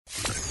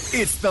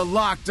It's the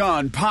Locked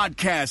On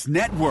Podcast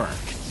Network,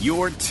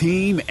 your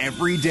team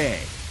every day.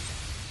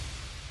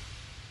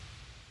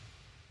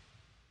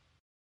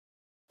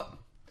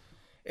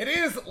 It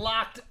is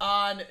Locked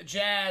On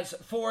Jazz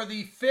for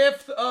the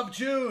 5th of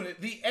June.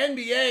 The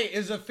NBA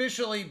is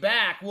officially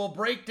back. We'll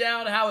break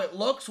down how it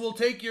looks. We'll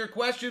take your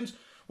questions.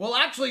 We'll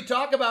actually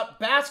talk about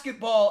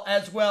basketball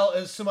as well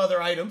as some other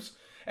items.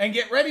 And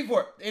get ready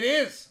for it. It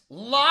is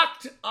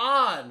Locked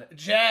On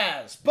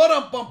Jazz. Pow!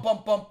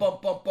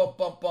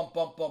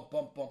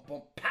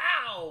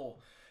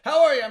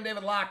 How are you? I'm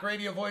David Locke,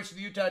 radio voice of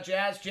the Utah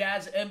Jazz,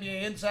 Jazz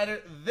NBA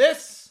Insider.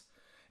 This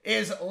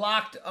is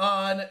Locked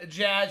On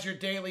Jazz, your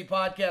daily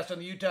podcast on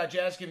the Utah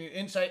Jazz, giving you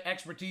insight,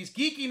 expertise,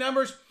 geeky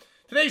numbers.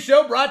 Today's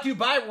show brought to you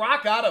by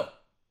Rock Auto.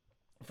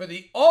 For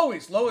the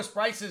always lowest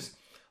prices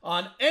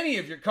on any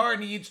of your car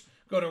needs,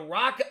 go to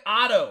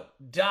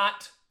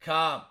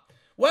rockauto.com.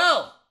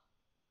 Well,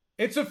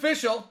 it's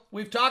official.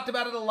 We've talked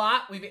about it a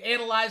lot. We've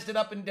analyzed it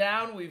up and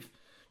down. We've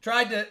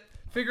tried to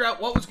figure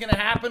out what was going to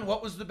happen,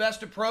 what was the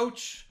best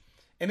approach,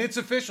 and it's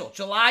official.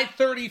 July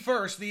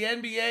 31st, the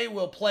NBA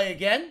will play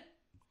again.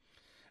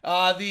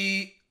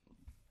 The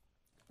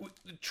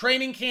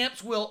training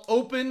camps will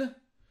open.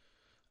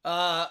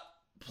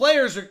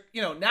 Players are,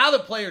 now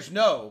that players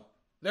know,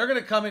 they're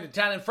going to come into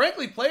town. And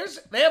frankly, players,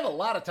 they have a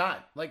lot of time.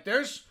 Like,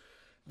 there's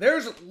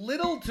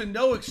little to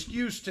no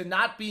excuse to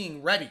not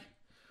being ready.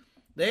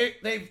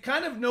 They've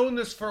kind of known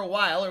this for a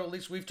while, or at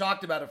least we've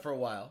talked about it for a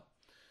while.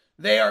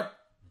 They are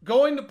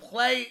going to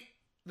play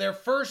their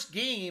first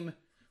game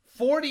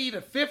 40 to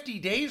 50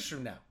 days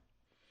from now.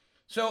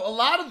 So a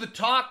lot of the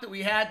talk that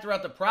we had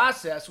throughout the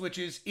process, which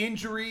is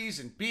injuries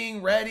and being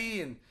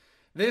ready and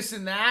this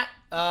and that,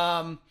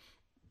 I'll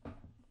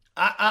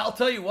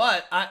tell you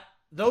what, I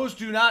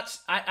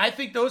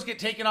think those get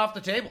taken off the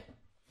table.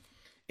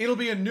 It'll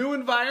be a new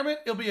environment.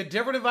 It'll be a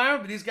different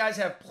environment, but these guys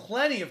have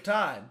plenty of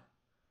time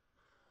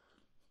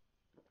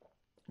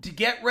to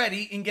get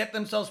ready and get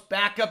themselves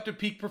back up to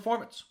peak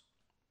performance,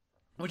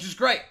 which is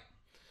great.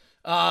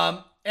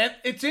 And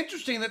it's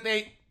interesting that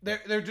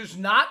there does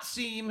not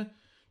seem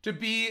to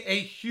be a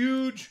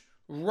huge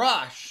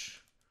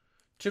rush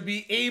to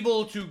be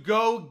able to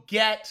go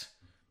get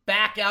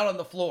back out on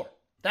the floor.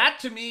 That,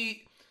 to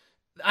me,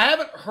 I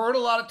haven't heard a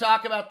lot of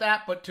talk about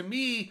that, but to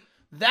me,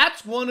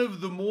 that's one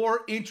of the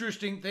more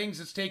interesting things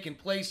that's taken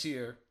place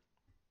here,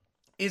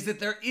 is that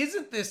there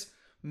isn't this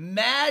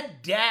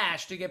mad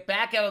dash to get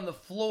back out on the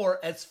floor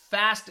as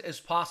fast as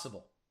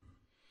possible.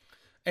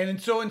 And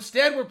so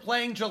instead, we're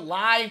playing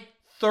July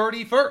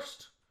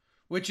 31st,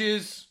 which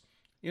is,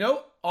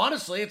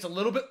 honestly, it's a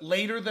little bit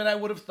later than I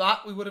would have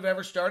thought we would have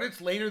ever started.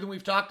 It's later than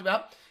we've talked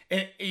about.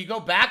 And you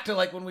go back to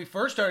like when we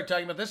first started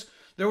talking about this,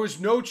 there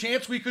was no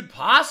chance we could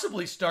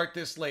possibly start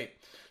this late.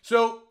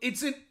 So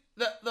it's in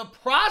the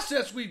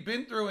process we've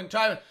been through in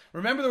time.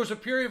 Remember, there was a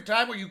period of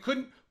time where you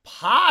couldn't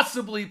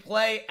possibly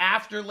play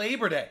after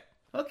Labor Day.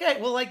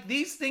 Okay, well, like,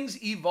 these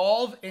things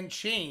evolve and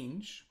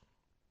change.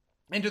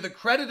 And to the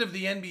credit of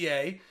the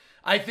NBA,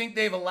 I think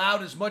they've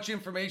allowed as much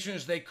information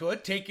as they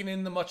could, taken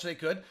in the much they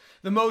could.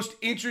 The most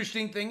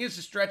interesting thing is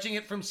stretching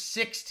it from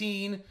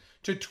 16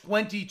 to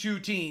 22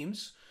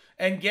 teams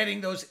and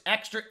getting those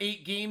extra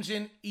 8 games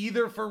in,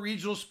 either for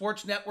Regional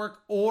Sports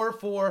Network or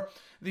for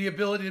the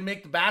ability to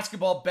make the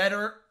basketball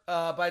better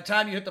by the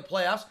time you hit the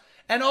playoffs.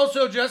 And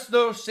also just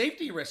the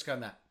safety risk on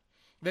that.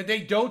 That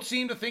they don't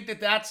seem to think that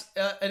that's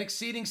an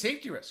exceeding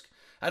safety risk.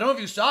 I don't know if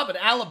you saw, but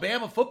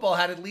Alabama football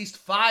had at least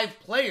 5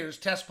 players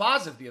test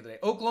positive the other day.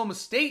 Oklahoma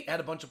State had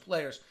a bunch of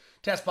players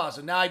test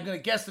positive. Now, I'm going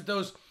to guess that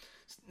those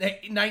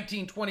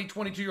 19, 20,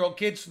 22-year-old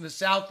kids from the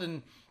South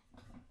and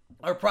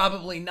are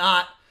probably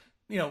not,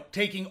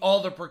 taking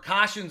all the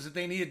precautions that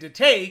they needed to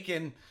take.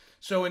 And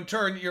so, in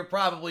turn, you're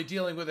probably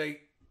dealing with a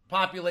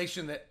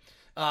population that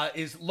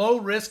is low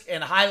risk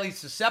and highly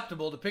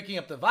susceptible to picking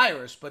up the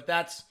virus. But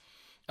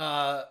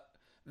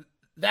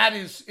that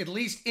is at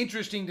least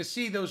interesting to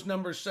see those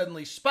numbers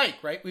suddenly spike,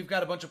 right? We've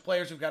got a bunch of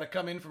players who've got to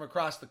come in from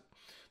across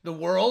the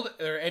world.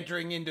 They're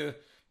entering into,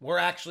 we're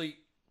actually,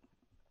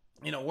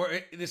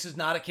 this is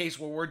not a case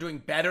where we're doing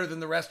better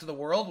than the rest of the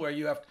world, where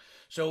you have,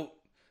 so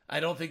I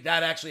don't think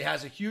that actually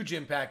has a huge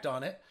impact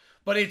on it,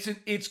 but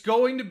it's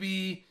going to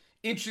be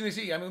interesting to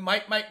see. I mean,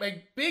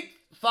 my big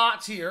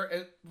thoughts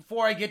here,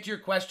 before I get to your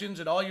questions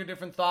and all your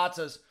different thoughts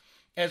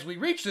as we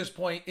reach this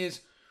point, is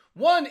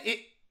one,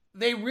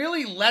 they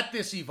really let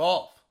this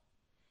evolve.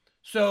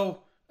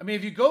 So, I mean,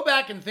 if you go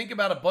back and think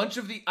about a bunch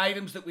of the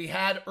items that we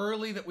had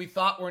early that we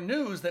thought were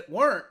news that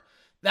weren't,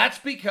 that's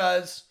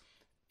because,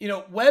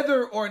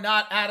 whether or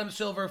not Adam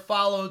Silver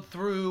followed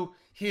through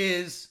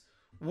his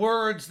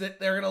words that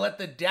they're going to let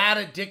the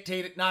data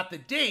dictate it, not the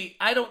date,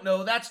 I don't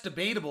know. That's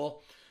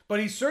debatable. But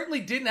he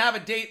certainly didn't have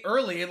a date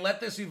early and let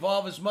this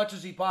evolve as much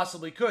as he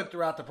possibly could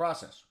throughout the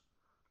process.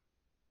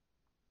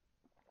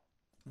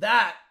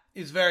 That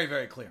is very,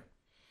 very clear.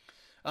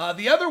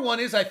 The other one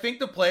is I think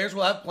the players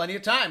will have plenty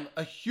of time.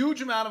 A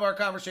huge amount of our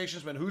conversation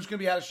has been who's going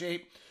to be out of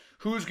shape,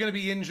 who's going to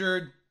be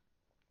injured,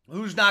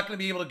 who's not going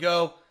to be able to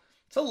go.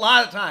 It's a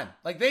lot of time.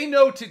 Like, they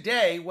know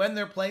today when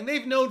they're playing.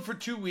 They've known for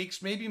 2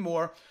 weeks, maybe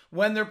more,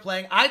 when they're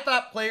playing. I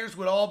thought players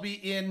would all be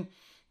in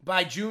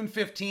by June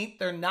 15th.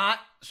 They're not,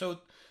 so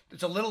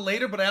it's a little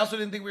later, but I also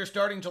didn't think we were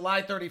starting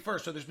July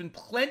 31st. So there's been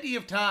plenty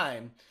of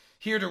time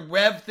here to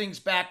rev things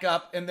back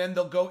up, and then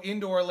they'll go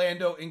into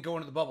Orlando and go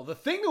into the bubble. The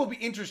thing that will be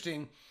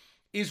interesting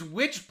is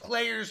which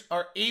players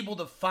are able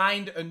to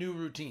find a new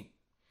routine.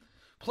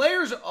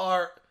 Players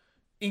are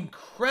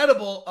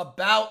incredible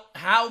about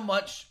how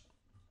much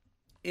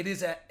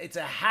it's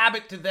a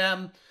habit to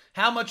them,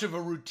 how much of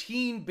a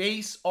routine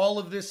base all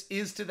of this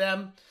is to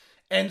them.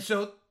 And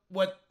so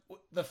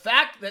the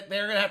fact that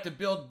they're going to have to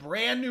build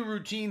brand new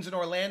routines in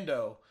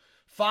Orlando,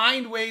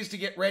 find ways to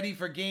get ready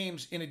for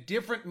games in a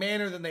different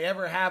manner than they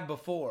ever have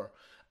before,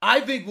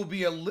 I think will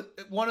be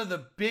one of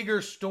the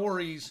bigger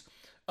stories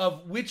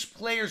of which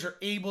players are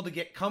able to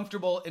get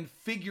comfortable and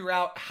figure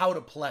out how to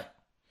play.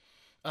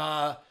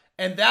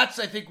 And that's,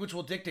 I think, which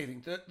will dictate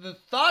things. The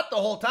thought the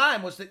whole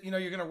time was that, you're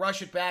going to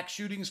rush it back.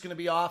 Shooting's going to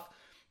be off.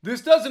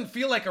 This doesn't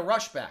feel like a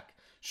rush back.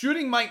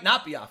 Shooting might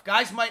not be off.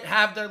 Guys might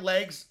have their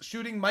legs.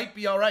 Shooting might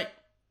be all right.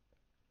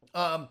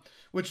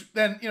 Which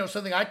then,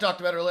 something I talked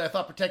about earlier, I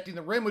thought protecting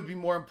the rim would be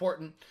more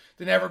important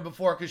than ever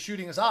before because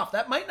shooting is off.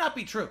 That might not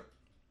be true.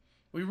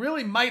 We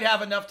really might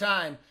have enough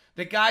time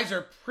that guys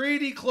are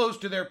pretty close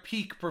to their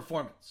peak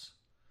performance.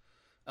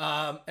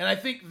 And I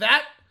think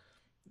that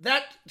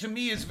to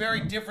me is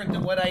very different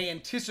than what I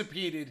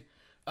anticipated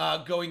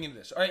going into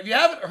this. All right, if you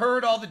haven't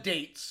heard all the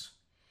dates,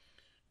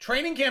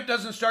 training camp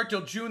doesn't start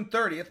till June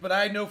 30th, but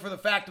I know for the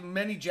fact that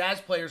many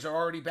Jazz players are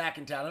already back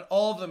in town, and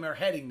all of them are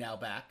heading now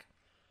back.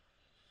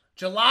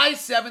 July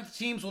 7th,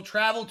 teams will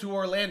travel to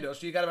Orlando,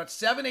 so you got about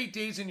 7-8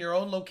 days in your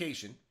own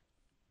location.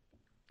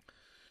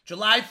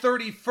 July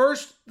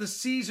 31st, the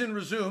season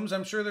resumes.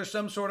 I'm sure there's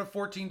some sort of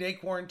 14-day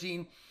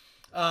quarantine.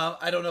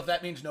 I don't know if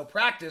that means no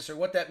practice or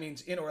what that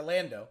means in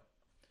Orlando.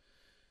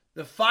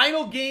 The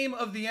final game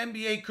of the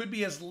NBA could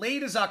be as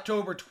late as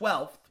October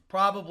 12th.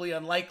 Probably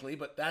unlikely,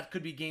 but that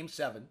could be Game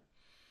 7.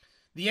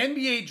 The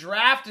NBA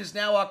draft is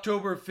now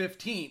October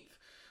 15th.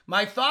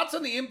 My thoughts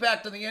on the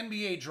impact of the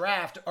NBA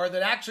draft are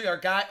that actually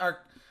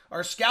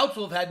our scouts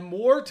will have had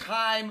more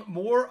time,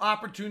 more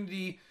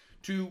opportunity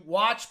to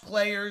watch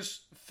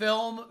players,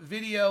 film,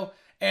 video,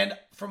 and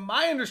from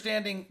my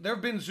understanding, there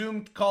have been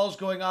Zoom calls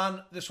going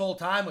on this whole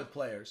time with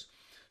players.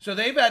 So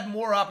they've had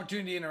more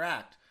opportunity to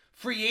interact.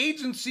 Free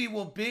agency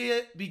will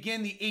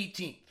begin the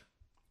 18th,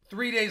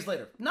 3 days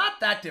later. Not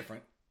that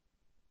different.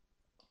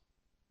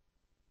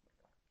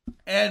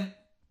 And,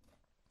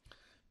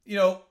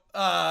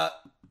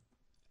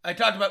 I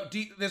talked about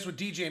this with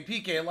DJ and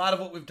PK. A lot of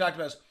what we've talked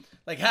about is,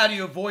 like, how do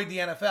you avoid the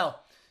NFL?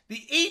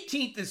 The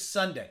 18th is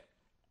Sunday.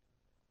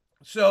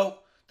 So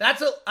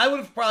I would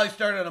have probably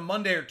started on a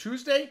Monday or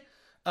Tuesday.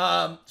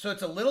 So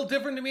it's a little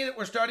different to me that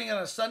we're starting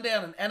on a Sunday,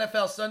 on an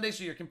NFL Sunday,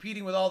 so you're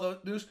competing with all the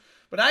news.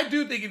 But I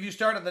do think if you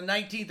start on the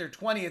 19th or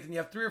 20th and you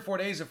have 3 or 4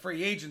 days of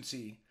free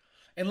agency,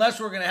 unless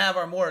we're going to have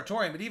our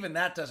moratorium, but even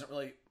that doesn't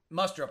really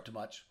muster up to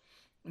much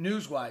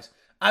news-wise,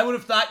 I would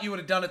have thought you would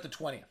have done it the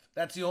 20th.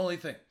 That's the only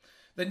thing.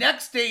 The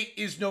next date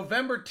is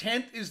November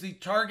 10th is the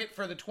target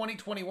for the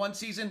 2021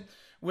 season,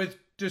 with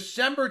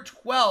December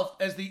 12th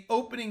as the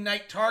opening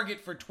night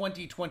target for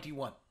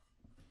 2021.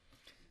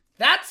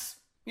 That's,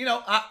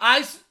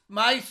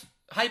 my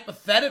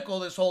hypothetical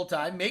this whole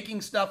time,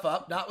 making stuff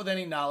up, not with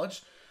any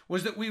knowledge,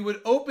 was that we would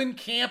open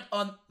camp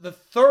on the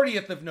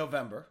 30th of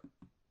November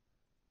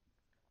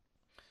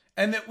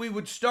and that we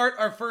would start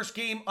our first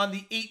game on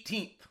the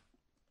 18th.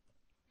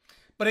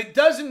 But it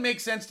doesn't make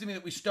sense to me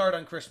that we start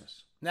on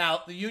Christmas.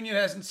 Now, the union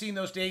hasn't seen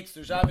those dates.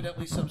 There's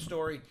evidently some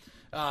story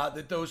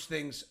that those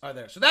things are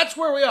there. So that's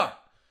where we are.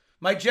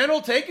 My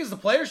general take is the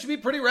players should be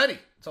pretty ready.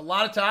 It's a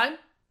lot of time.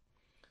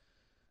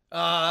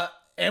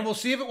 And we'll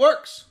see if it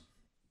works.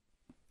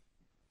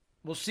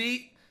 We'll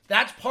see.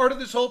 That's part of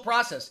this whole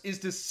process, is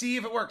to see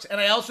if it works. And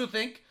I also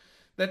think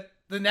that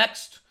the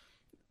next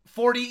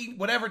 40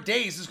 whatever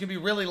days is going to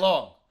be really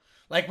long.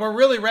 Like, we're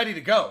really ready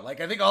to go.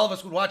 Like, I think all of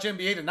us would watch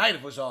NBA tonight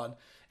if it was on.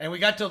 And we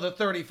got till the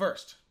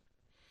 31st.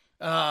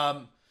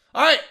 All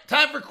right,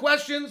 time for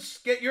questions.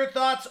 Get your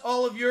thoughts,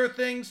 all of your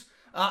things.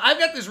 I've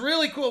got this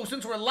really cool,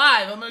 since we're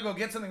live, I'm going to go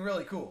get something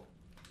really cool.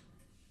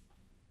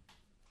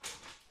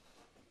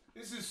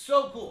 This is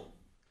so cool.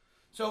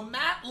 So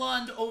Matt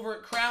Lund over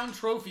at Crown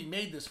Trophy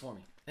made this for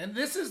me. And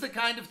this is the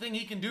kind of thing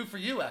he can do for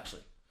you,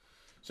 actually.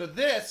 So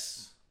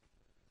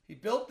he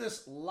built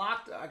this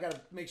locked, I got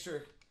to make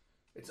sure,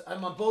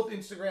 I'm on both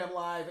Instagram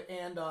Live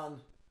and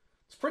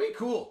it's pretty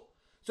cool.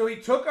 So he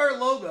took our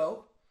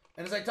logo,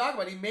 and as I talk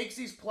about, he makes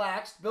these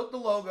plaques, built the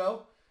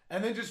logo,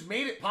 and then just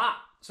made it pop.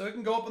 So it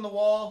can go up on the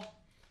wall.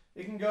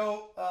 It can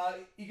go,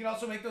 you can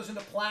also make those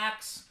into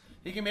plaques.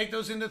 You can make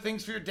those into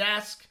things for your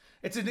desk.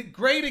 It's a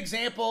great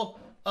example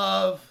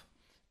of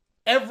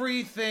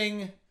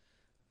everything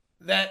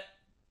that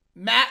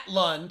Matt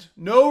Lund,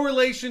 no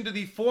relation to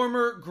the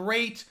former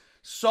great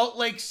Salt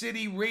Lake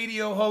City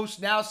radio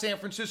host, now San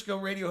Francisco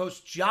radio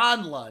host,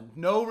 John Lund,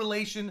 no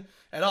relation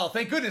at all.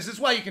 Thank goodness. This is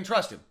why you can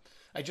trust him.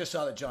 I just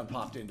saw that John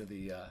popped into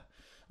the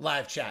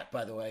live chat,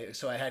 by the way,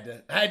 so I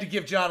had to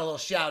give John a little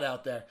shout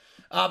out there.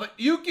 But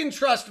you can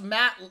trust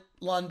Matt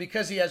Lund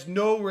because he has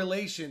no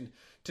relation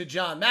to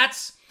John.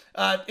 Matt's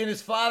and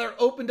his father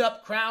opened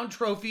up Crown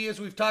Trophy, as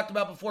we've talked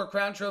about before.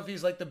 Crown Trophy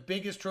is like the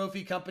biggest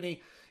trophy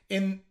company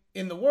in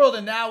the world,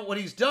 and now what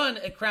he's done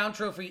at Crown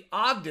Trophy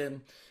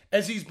Ogden,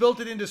 as he's built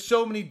it into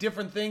so many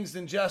different things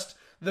than just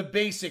the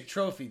basic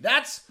trophy.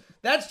 That's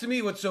to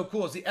me what's so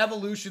cool is the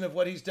evolution of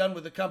what he's done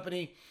with the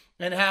company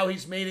and how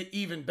he's made it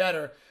even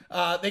better.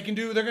 They're going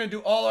to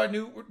do all our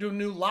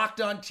new Locked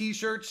On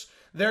t-shirts.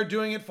 They're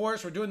doing it for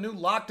us. We're doing new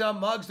Locked On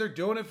mugs. They're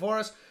doing it for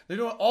us. They're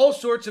doing all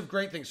sorts of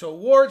great things. So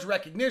awards,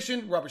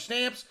 recognition, rubber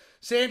stamps,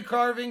 sand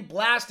carving,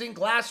 blasting,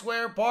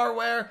 glassware,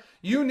 barware,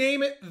 you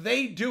name it,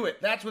 they do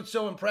it. That's what's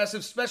so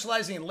impressive.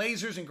 Specializing in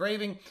lasers,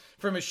 engraving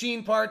for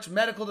machine parts,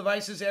 medical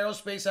devices,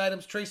 aerospace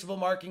items, traceable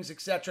markings,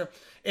 etc.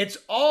 It's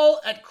all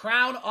at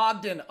Crown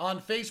Ogden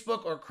on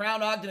Facebook or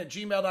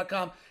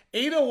crownogden@gmail.com.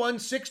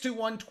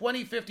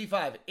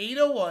 801-621-2055.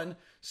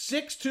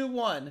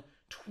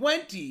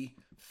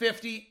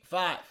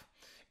 801-621-2055.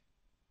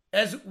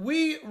 As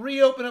we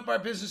reopen up our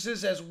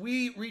businesses, as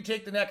we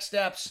retake the next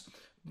steps,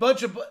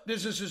 bunch of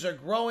businesses are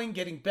growing,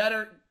 getting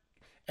better.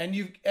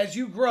 And as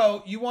you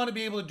grow, you want to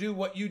be able to do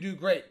what you do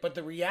great. But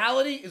the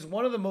reality is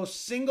one of the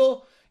most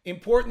single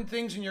important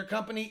things in your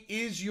company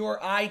is your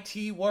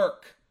IT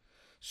work.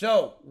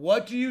 So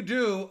what do you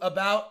do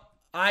about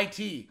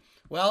IT?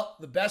 Well,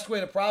 the best way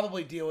to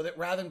probably deal with it,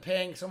 rather than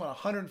paying someone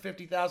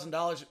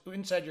 $150,000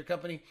 inside your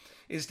company,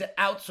 is to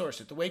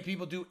outsource it. The way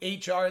people do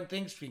HR and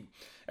things.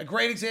 A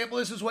great example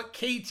of this is what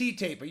KT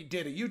Tape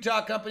did. A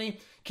Utah company,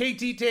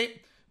 KT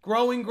Tape,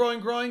 growing.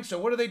 So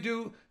what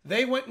do?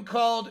 They went and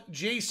called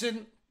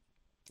Jason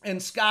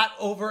and Scott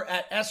over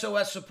at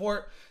SOS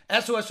Support.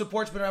 SOS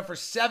Support's been around for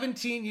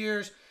 17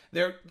 years.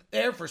 They're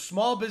there for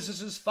small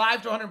businesses,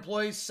 5 to 100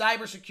 employees,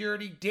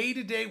 cybersecurity,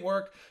 day-to-day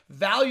work,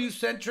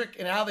 value-centric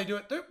in how they do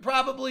it. They're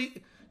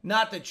probably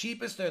not the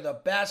cheapest. They're the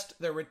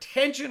best. Their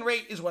retention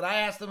rate is what I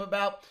asked them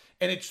about,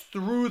 and it's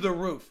through the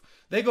roof.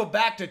 They go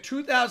back to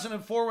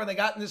 2004 when they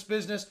got in this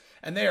business,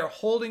 and they are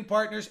holding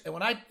partners. And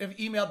when I have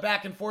emailed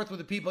back and forth with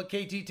the people at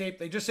KT Tape,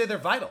 they just say they're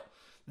vital.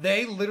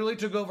 They literally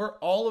took over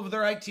all of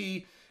their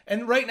IT.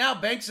 And right now,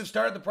 banks have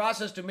started the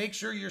process to make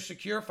sure you're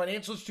secure.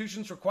 Financial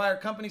institutions require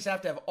companies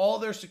have to have all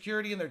their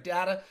security and their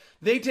data.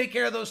 They take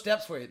care of those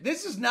steps for you.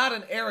 This is not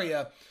an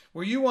area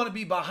where you want to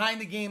be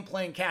behind the game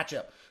playing catch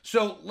up.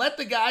 So let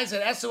the guys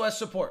at SOS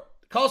Support.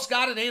 Call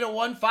Scott at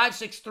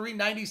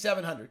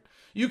 801-563-9700.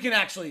 You can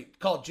actually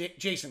call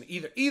Jason.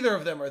 Either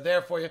of them are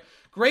there for you.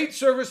 Great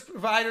service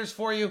providers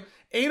for you.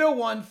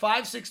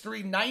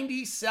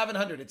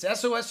 801-563-9700. It's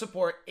SOS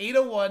Support.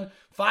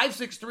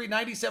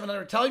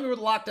 801-563-9700. Tell them you're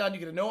Locked On. You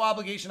get a no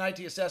obligation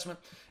IT assessment,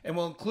 and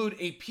we'll include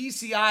a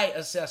PCI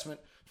assessment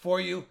for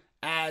you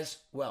as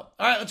well.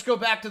 All right, let's go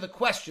back to the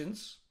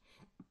questions.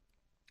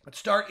 Let's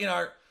start in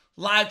our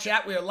live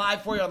chat. We are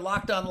live for you on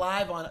Locked On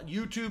Live on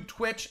YouTube,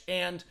 Twitch,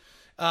 and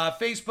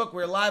Facebook.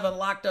 We're live on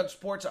Locked On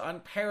Sports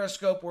on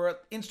Periscope. We're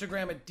at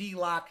Instagram at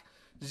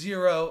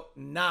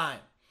DLock09.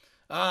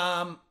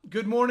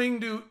 Good morning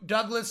to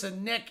Douglas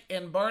and Nick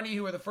and Barney,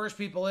 who are the first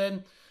people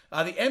in.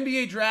 The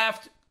NBA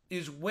draft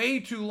is way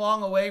too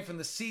long away from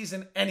the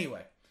season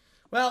anyway.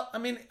 Well, I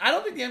mean, I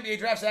don't think the NBA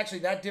draft is actually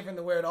that different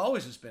than where it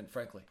always has been,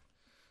 frankly.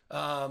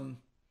 The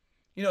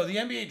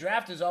NBA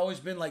draft has always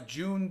been like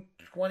June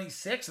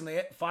 26th, and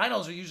the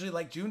finals are usually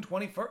like June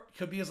 21st.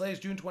 Could be as late as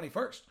June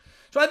 21st.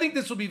 So I think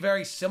this will be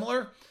very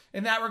similar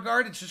in that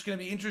regard. It's just going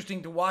to be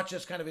interesting to watch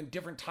us kind of in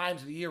different times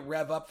of the year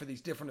rev up for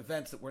these different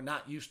events that we're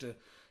not used to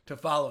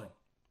following.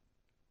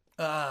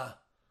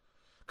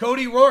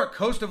 Cody Rourke,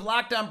 host of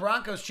Locked On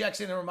Broncos,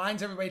 checks in and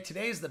reminds everybody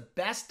today is the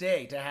best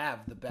day to have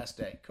the best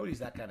day. Cody's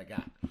that kind of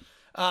guy.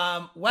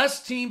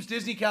 West teams,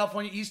 Disney,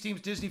 California. East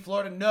teams, Disney,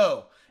 Florida.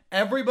 No.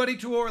 Everybody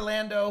to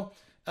Orlando.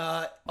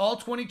 All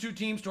 22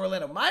 teams to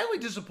Orlando. My only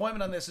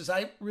disappointment on this is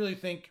I really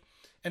think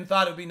and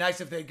thought it would be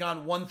nice if they had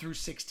gone 1 through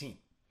 16.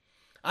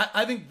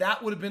 I think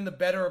that would have been the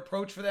better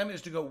approach for them,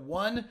 is to go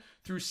 1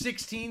 through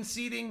 16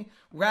 seeding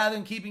rather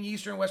than keeping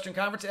Eastern and Western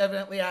Conference.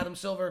 Evidently, Adam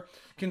Silver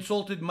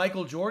consulted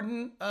Michael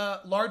Jordan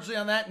largely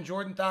on that, and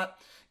Jordan thought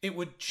it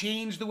would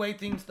change the way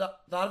things thought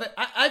of it.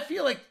 I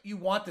feel like you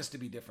want this to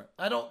be different.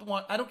 I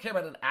don't care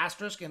about an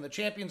asterisk, and the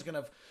champion's going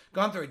to have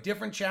gone through a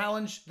different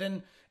challenge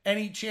than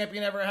any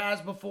champion ever has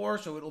before,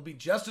 so it'll be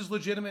just as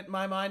legitimate in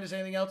my mind as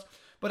anything else.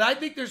 But I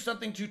think there's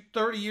something to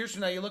 30 years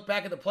from now, you look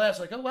back at the playoffs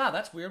like, oh, wow,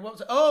 that's weird. What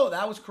was it? Oh,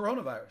 that was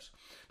coronavirus.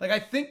 Like, I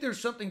think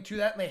there's something to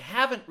that, and they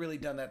haven't really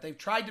done that. They've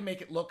tried to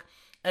make it look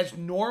as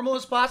normal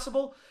as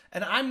possible,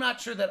 and I'm not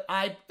sure that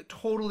I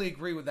totally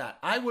agree with that.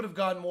 I would have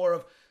gone more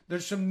of,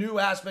 there's some new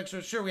aspects.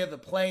 So sure, we have the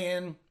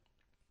play-in,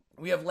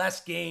 we have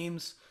less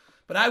games,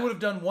 but I would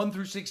have done 1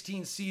 through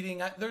 16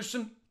 seeding. There's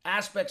some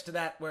aspects to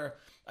that where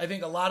I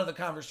think a lot of the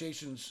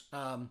conversations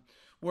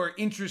were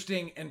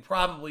interesting and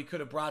probably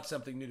could have brought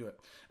something new to it.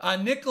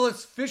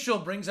 Nicholas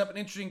Fischel brings up an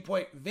interesting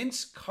point.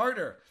 Vince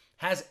Carter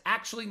has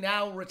actually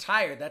now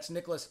retired. That's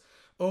Nicholas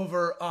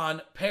over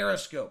on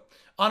Periscope.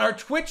 On our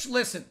Twitch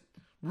listen,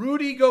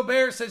 Rudy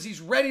Gobert says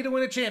he's ready to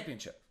win a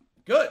championship.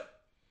 Good.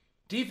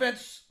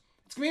 Defense.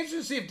 It's going to be interesting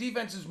to see if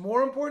defense is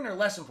more important or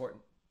less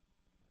important.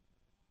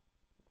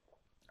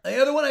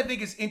 The other one I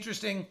think is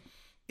interesting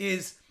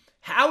is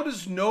how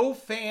does no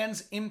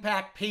fans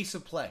impact pace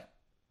of play?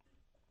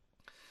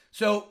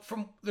 So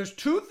there's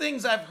two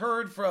things I've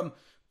heard from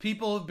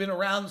people who've been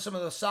around some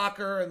of the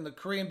soccer and the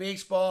Korean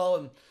baseball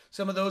and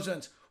some of those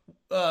events.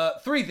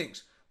 Three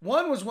things.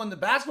 One was when the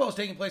basketball was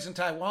taking place in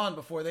Taiwan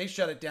before they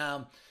shut it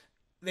down.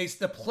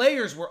 The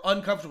players were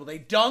uncomfortable. They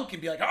dunk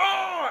and be like,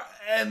 oh,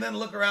 and then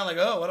look around like,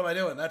 oh, what am I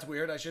doing? That's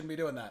weird. I shouldn't be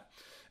doing that.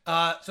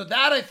 So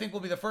that I think will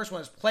be the first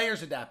one is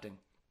players adapting.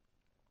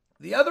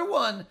 The other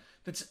one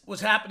that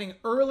was happening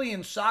early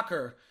in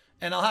soccer,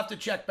 and I'll have to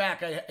check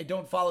back. I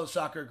don't follow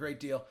soccer a great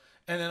deal,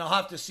 and then I'll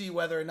have to see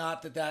whether or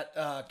not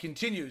that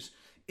continues,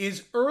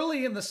 is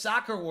early in the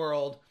soccer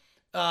world,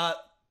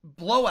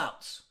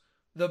 blowouts.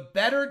 The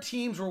better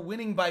teams were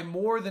winning by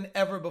more than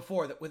ever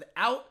before. That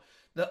without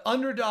the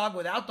underdog,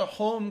 without the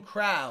home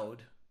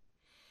crowd,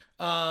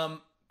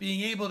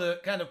 being able to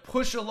kind of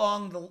push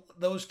along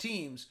those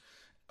teams,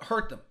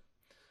 hurt them.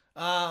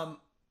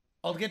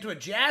 I'll get to a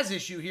Jazz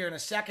issue here in a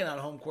second on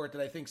home court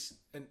that I think's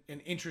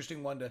an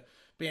interesting one to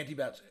banty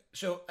about.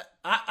 So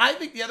I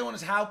think the other one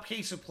is how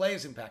pace of play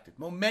is impacted.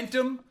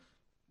 Momentum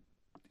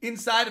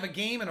inside of a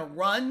game and a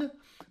run.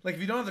 Like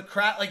if you don't have the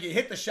crowd, like you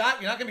hit the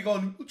shot, you're not going to be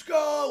going, let's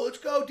go,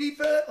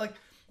 defense. Like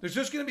there's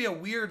just going to be a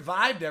weird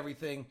vibe to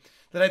everything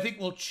that I think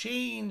will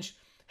change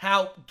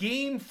how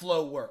game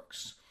flow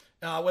works.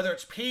 Whether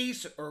it's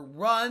pace or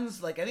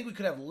runs. Like I think we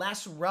could have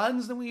less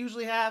runs than we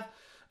usually have.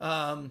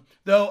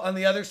 Though on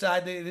the other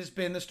side, it has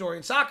been the story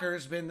in soccer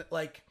has been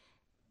like,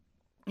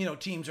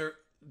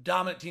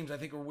 dominant teams, I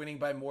think, are winning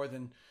by more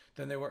than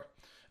they were.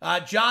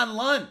 John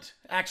Lund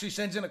actually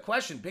sends in a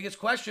question. Biggest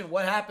question,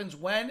 what happens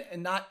when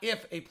and not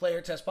if a player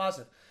tests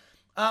positive?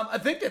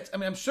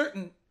 I'm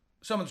certain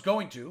someone's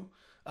going to.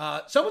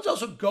 Someone's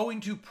also going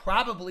to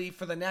probably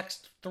for the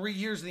next 3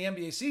 years of the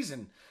NBA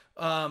season.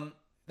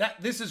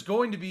 This is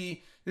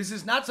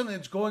not something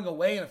that's going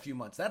away in a few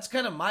months. That's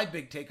kind of my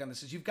big take on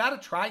this is you've got to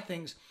try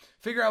things,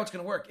 figure out what's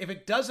going to work. If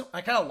it doesn't,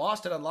 I kind of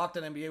lost it on Locked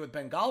on NBA with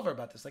Ben Golliver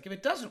about this. Like if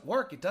it doesn't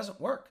work, it doesn't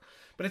work.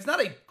 But it's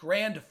not a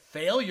grand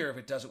failure if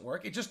it doesn't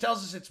work. It just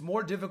tells us it's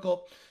more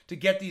difficult to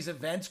get these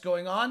events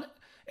going on.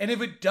 And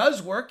if it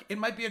does work, it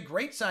might be a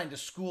great sign to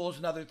schools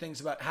and other things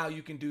about how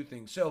you can do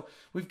things. So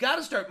we've got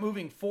to start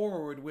moving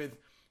forward with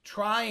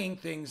trying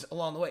things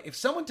along the way. If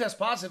someone tests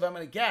positive, I'm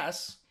going to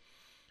guess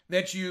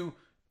that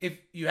if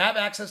you have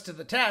access to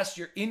the test,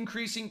 you're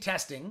increasing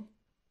testing.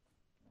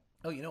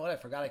 Oh, you know what? I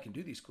forgot I can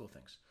do these cool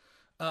things.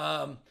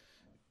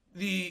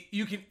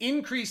 You can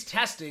increase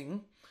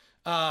testing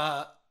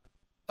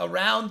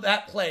around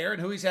that player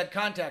and who he's had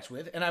contacts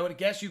with. And I would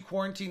guess you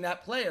quarantine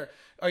that player.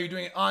 Are you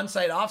doing it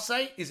on-site,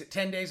 off-site? Is it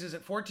 10 days? Is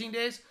it 14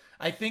 days?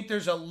 I think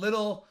there's a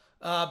little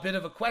bit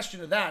of a question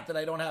to that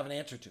I don't have an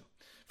answer to.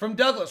 From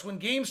Douglas, when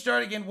games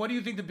start again, what do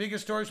you think the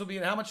biggest stories will be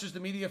and how much does the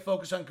media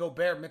focus on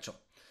Gobert Mitchell?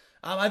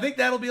 I think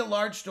that'll be a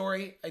large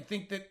story. I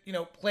think that,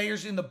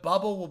 players in the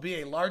bubble will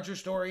be a larger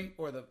story,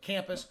 or the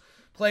campus.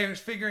 Players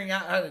figuring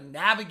out how to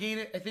navigate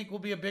it, I think will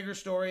be a bigger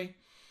story.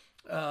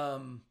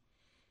 The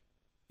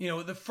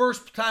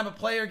first time a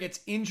player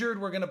gets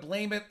injured, we're going to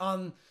blame it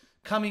on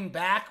coming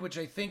back, which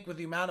I think with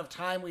the amount of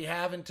time we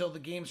have until the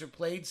games are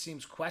played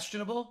seems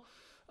questionable.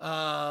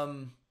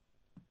 So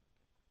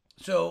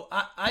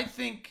I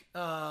think...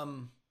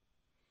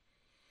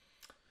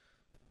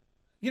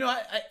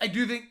 I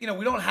do think, we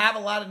don't have a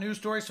lot of news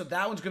stories, so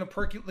that one's going to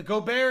percolate. The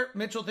Gobert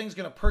Mitchell thing's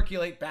going to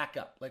percolate back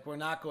up. Like, we're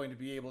not going to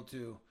be able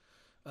to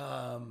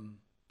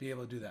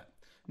do that.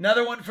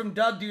 Another one from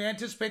Doug. Do you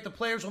anticipate the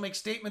players will make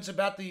statements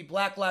about the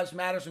Black Lives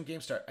Matters when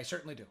games start? I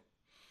certainly do.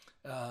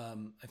 I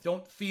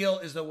don't feel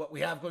as though what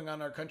we have going on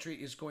in our country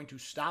is going to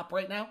stop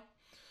right now.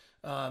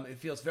 It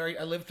feels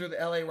I lived through the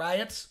LA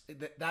riots.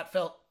 That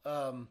felt,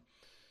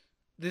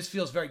 this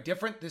feels very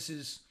different.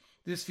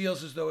 This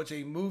feels as though it's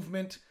a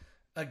movement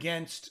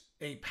against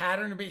a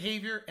pattern of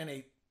behavior and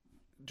a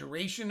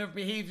duration of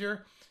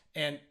behavior,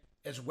 and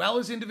as well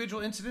as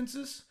individual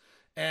incidences,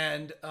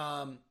 and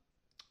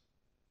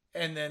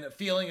then a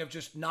feeling of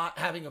just not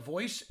having a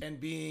voice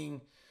and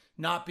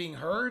not being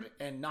heard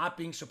and not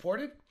being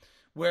supported.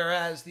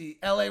 Whereas the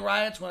LA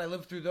riots, when I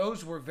lived through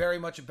those, were very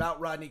much about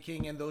Rodney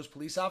King and those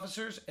police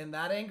officers and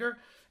that anger,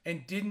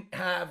 and didn't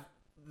have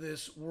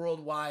this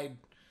worldwide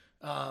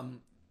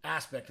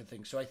aspect of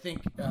things. So I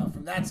think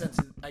from that sense,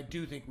 I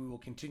do think we will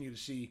continue to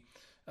see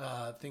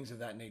things of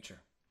that nature.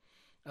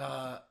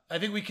 I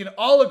think we can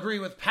all agree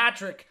with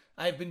Patrick.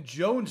 I've been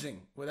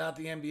jonesing without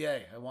the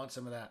NBA. I want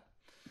some of that.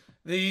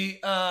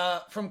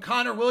 From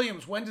Connor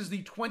Williams, when does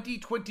the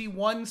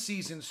 2021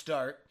 season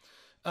start?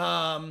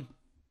 I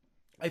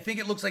think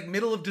it looks like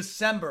middle of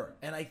December.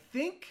 And I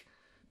think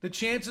the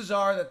chances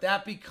are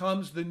that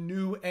becomes the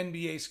new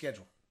NBA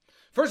schedule.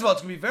 First of all,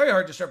 it's going to be very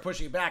hard to start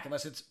pushing it back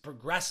unless it's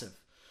progressive.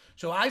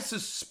 So I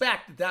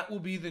suspect that will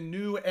be the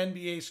new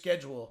NBA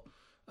schedule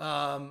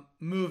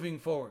moving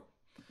forward.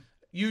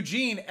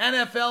 Eugene,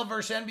 NFL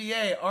versus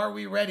NBA, are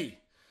we ready?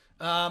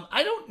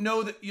 I don't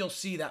know that you'll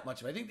see that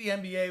much of it. I think the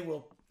NBA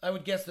will, I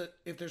would guess that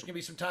if there's going to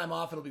be some time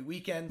off, it'll be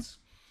weekends.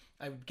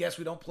 I would guess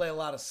we don't play a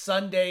lot of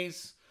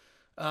Sundays.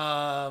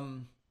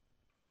 So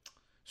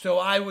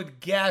I would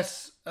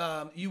guess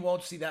you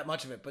won't see that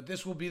much of it, but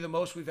this will be the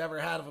most we've ever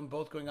had of them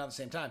both going on at the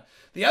same time.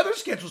 The other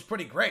schedule's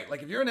pretty great.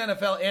 Like if you're an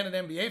NFL and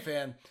an NBA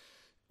fan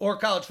or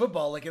college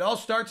football, like it all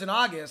starts in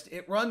August.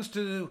 It runs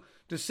to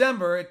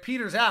December. It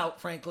peters out,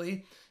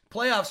 frankly.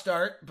 Playoffs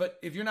start, but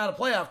if you're not a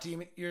playoff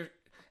team,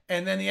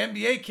 and then the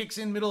NBA kicks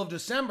in middle of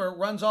December,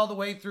 runs all the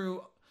way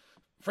through,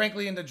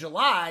 frankly, into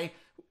July.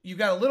 You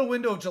got a little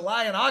window of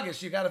July and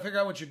August. You got to figure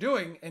out what you're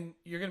doing, and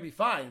you're going to be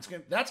fine.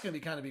 That's going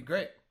to be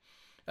great.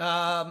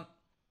 From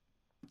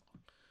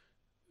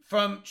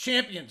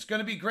Champions, going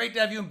to be great to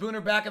have you and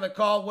Booner back on the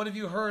call. What have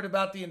you heard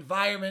about the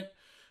environment?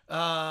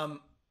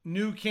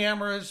 New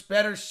cameras,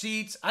 better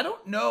seats. I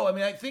don't know. I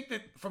mean, I think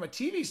that from a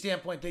TV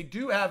standpoint, they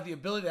do have the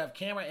ability to have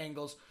camera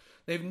angles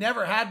they've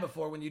never had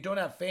before when you don't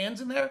have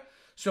fans in there.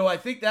 So I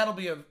think that'll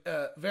be a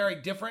very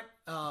different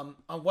on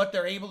what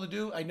they're able to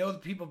do. I know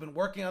that people have been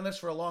working on this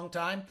for a long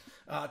time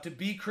to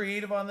be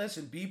creative on this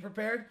and be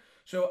prepared.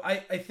 So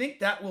I think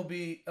that will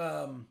be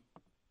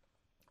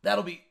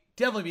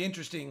definitely be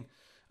interesting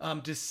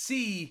to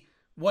see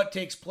what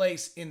takes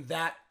place in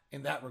that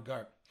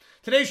regard.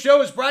 Today's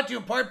show is brought to you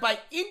in part by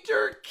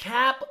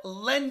Intercap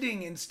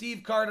Lending and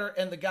Steve Carter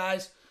and the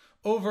guys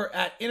over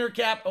at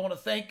Intercap. I want to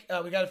thank,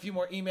 we got a few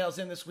more emails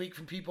in this week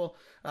from people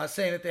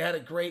saying that they had a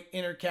great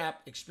Intercap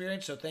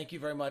experience. So thank you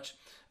very much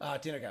to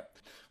Intercap.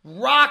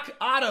 Rock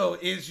Auto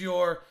is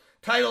your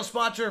title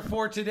sponsor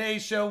for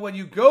today's show. When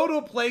you go to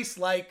a place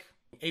like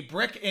a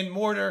brick and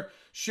mortar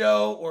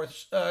show or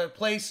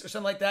place or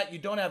something like that, you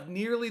don't have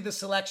nearly the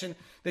selection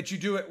that you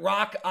do at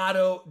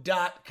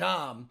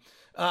rockauto.com.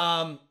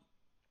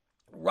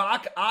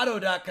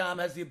 RockAuto.com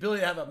has the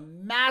ability to have a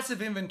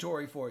massive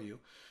inventory for you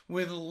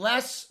with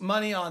less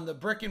money on the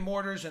brick and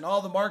mortars and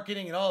all the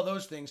marketing and all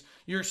those things.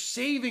 You're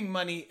saving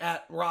money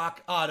at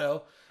Rock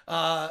Auto,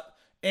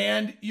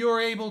 and you're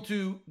able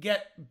to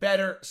get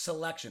better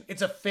selection.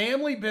 It's a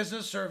family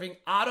business serving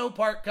auto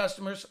part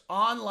customers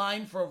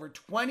online for over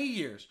 20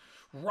 years.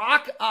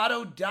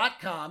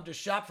 RockAuto.com to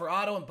shop for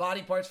auto and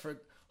body parts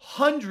for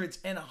hundreds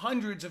and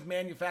hundreds of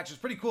manufacturers.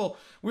 Pretty cool.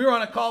 We were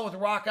on a call with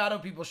Rock Auto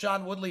people.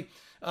 Sean Woodley,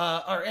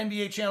 our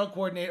NBA channel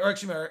coordinator, or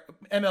excuse me, our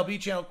MLB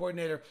channel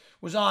coordinator,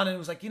 was on and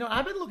was like,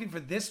 I've been looking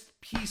for this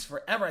piece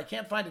forever. I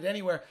can't find it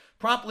anywhere.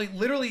 Promptly,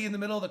 literally in the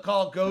middle of the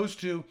call, goes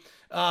to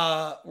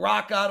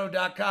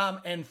rockauto.com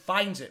and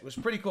finds it. It was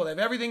pretty cool. They have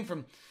everything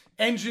from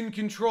engine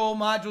control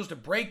modules to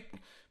brake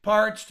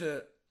parts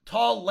to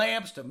tall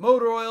lamps to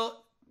motor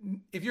oil.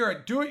 If you're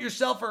a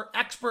do-it-yourselfer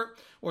expert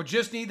or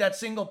just need that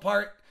single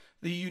part,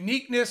 the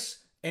uniqueness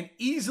and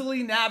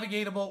easily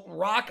navigatable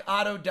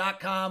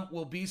rockauto.com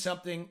will be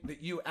something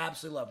that you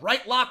absolutely love.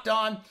 Right, Locked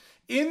On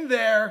in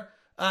there.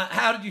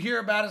 How did you hear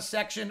about us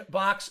section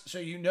box so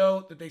you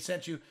know that they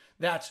sent you.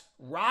 That's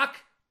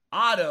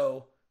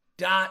rockauto.com.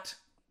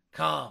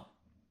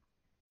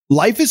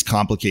 Life is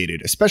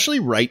complicated, especially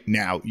right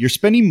now. You're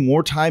spending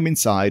more time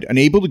inside,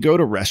 unable to go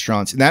to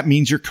restaurants, and that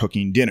means you're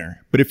cooking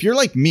dinner. But if you're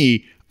like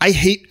me, I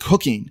hate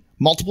cooking.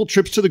 Multiple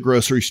trips to the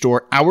grocery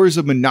store, hours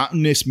of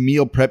monotonous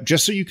meal prep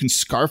just so you can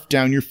scarf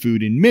down your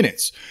food in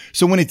minutes.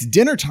 So when it's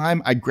dinner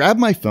time, I grab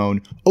my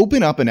phone,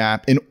 open up an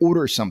app, and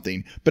order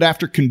something. But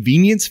after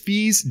convenience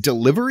fees,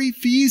 delivery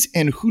fees,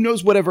 and who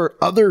knows whatever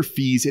other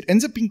fees, it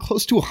ends up being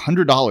close to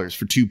 $100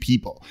 for two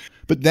people.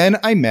 But then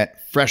I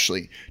met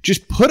Freshly.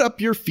 Just put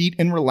up your feet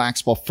and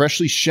relax while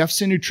Freshly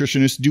chefs and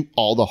nutritionists do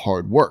all the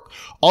hard work.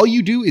 All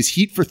you do is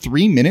heat for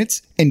 3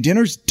 minutes and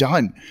dinner's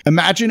done.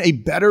 Imagine a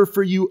better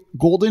for you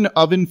golden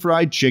oven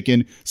fried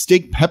chicken,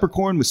 steak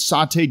peppercorn with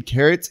sauteed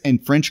carrots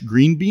and French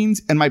green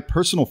beans, and my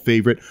personal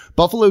favorite,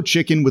 buffalo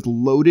chicken with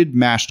loaded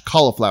mashed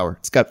cauliflower.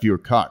 It's got fewer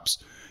carbs.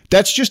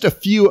 That's just a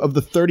few of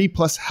the 30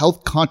 plus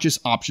health conscious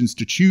options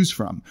to choose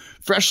from.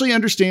 Freshly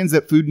understands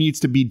that food needs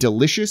to be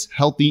delicious,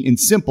 healthy, and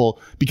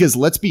simple because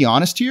let's be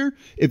honest here,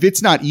 if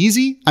it's not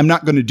easy, I'm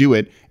not going to do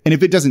it. And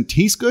if it doesn't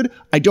taste good,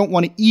 I don't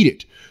want to eat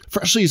it.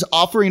 Freshly is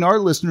offering our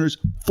listeners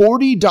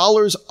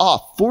 $40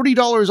 off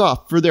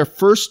for their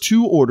first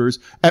two orders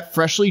at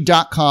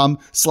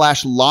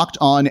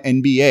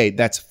freshly.com/lockedonnba.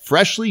 That's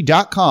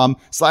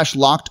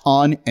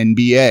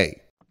freshly.com/lockedonnba.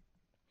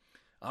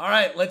 All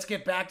right, let's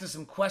get back to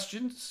some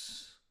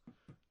questions.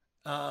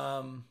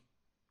 Let's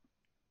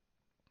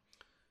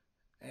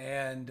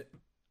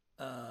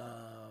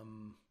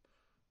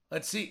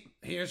see.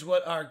 Here's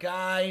what our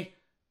guy,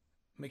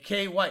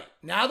 McKay White.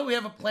 Now that we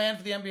have a plan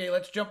for the NBA,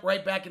 let's jump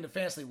right back into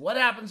fantasy. What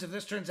happens if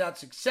this turns out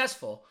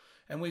successful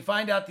and we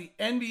find out the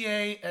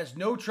NBA has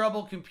no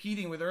trouble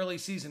competing with early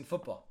season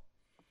football?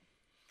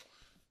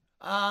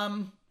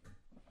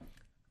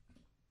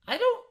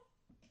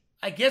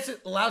 I guess it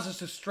allows us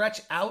to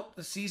stretch out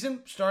the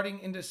season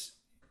starting into,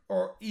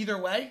 or either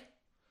way.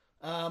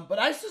 But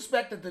I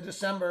suspect that the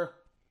December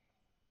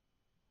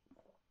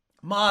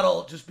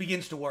model just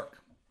begins to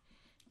work.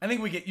 I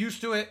think we get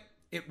used to it.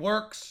 It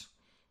works.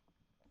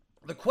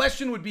 The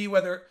question would be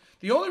whether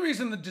the only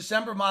reason the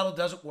December model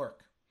doesn't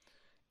work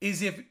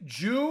is if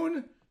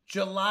June,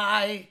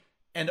 July,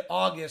 and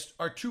August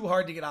are too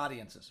hard to get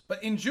audiences.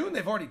 But in June,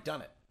 they've already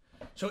done it.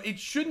 So it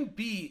shouldn't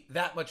be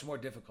that much more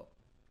difficult.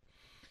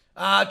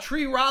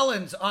 Tree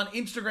Rollins on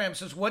Instagram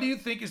says, what do you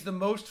think is the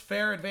most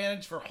fair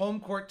advantage for home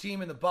court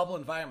team in the bubble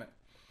environment?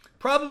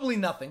 Probably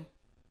nothing.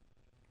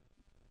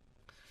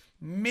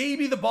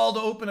 Maybe the ball to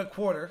open a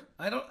quarter.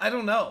 I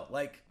don't know.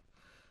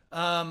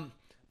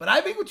 But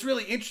I think what's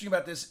really interesting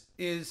about this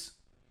is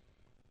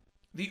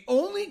the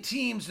only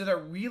teams that are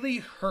really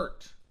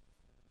hurt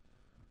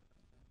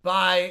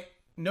by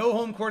no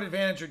home court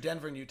advantage are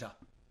Denver and Utah.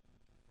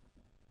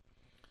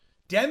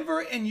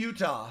 Denver and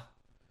Utah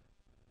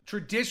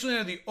traditionally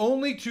are the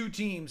only two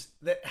teams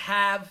that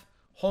have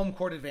home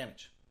court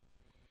advantage.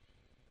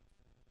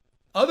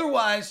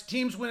 Otherwise,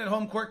 teams win at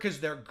home court because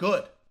they're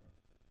good.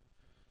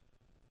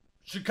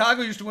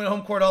 Chicago used to win at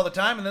home court all the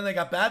time, and then they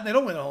got bad, and they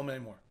don't win at home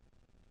anymore.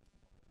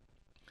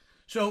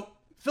 So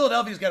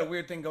Philadelphia's got a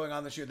weird thing going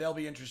on this year. They'll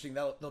be interesting.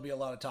 There'll be a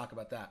lot of talk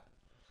about that.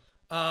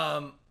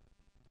 I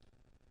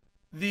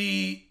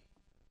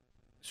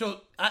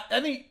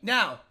think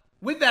now,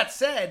 with that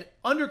said,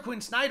 under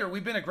Quinn Snyder,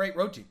 we've been a great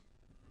road team.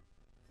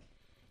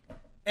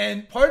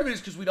 And part of it is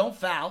because we don't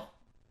foul.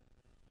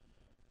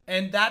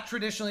 And that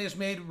traditionally has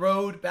made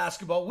road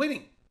basketball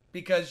winning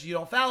because you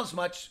don't foul as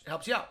much,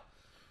 helps you out.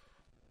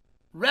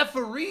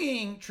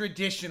 Refereeing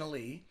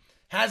traditionally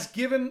has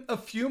given a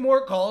few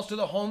more calls to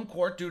the home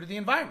court due to the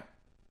environment,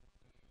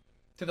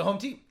 to the home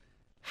team.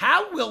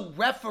 How will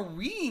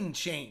refereeing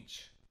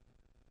change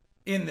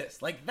in this?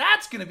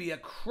 That's going to be a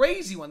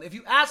crazy one. If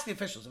you ask the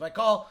officials, if I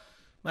call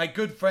my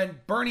good friend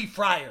Bernie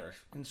Fryer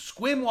in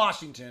Squim,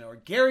 Washington, or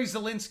Gary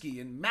Zielinski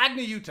in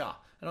Magna, Utah.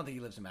 I don't think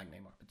he lives in Magna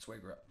anymore. That's where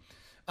he grew up.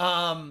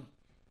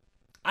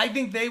 I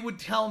think they would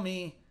tell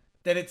me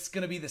that it's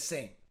going to be the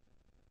same.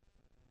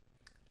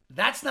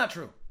 That's not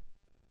true.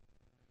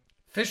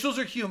 Officials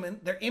are human.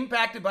 They're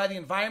impacted by the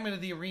environment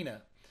of the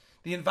arena.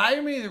 The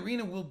environment of the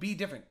arena will be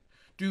different.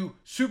 Do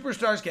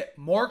superstars get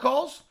more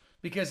calls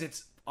because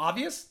it's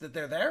obvious that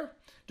they're there?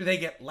 Do they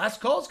get less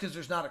calls because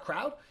there's not a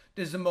crowd?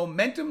 Does the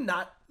momentum,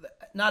 not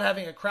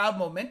having a crowd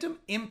momentum,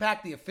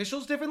 impact the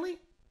officials differently?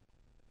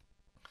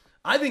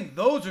 I think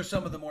those are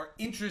some of the more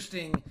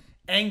interesting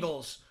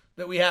angles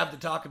that we have to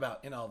talk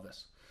about in all of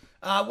this.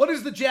 What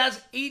is the Jazz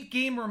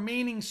 8-game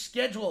remaining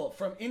schedule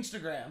from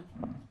Instagram?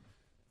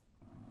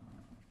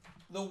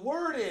 The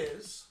word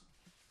is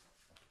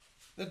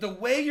that the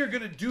way you're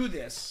going to do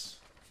this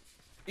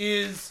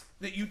is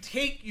that you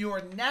take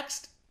your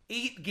next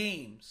 8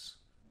 games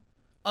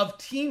of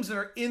teams that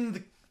are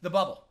in the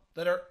bubble,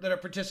 that are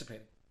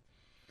participating.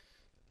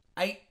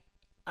 I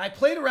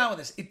played around with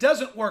this. It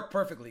doesn't work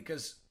perfectly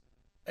because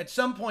at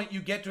some point you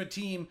get to a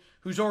team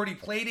who's already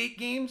played 8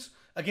 games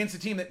against a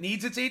team that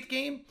needs its 8th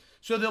game.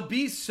 So there'll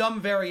be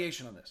some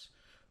variation on this.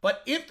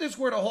 But if this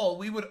were to hold,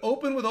 we would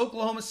open with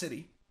Oklahoma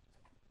City,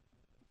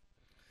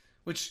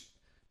 which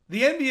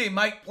the NBA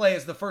might play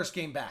as the first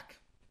game back,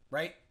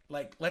 right?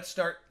 Let's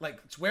start,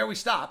 it's where we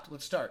stopped.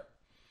 Let's start.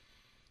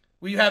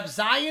 We have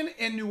Zion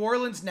and New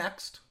Orleans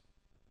next.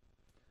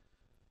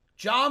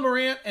 Ja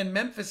Morant and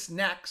Memphis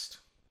next.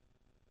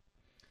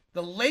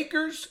 The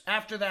Lakers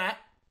after that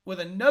with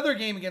another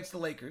game against the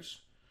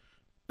Lakers.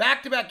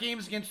 Back-to-back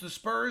games against the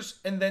Spurs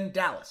and then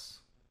Dallas.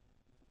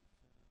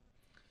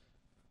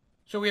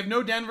 So we have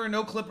no Denver,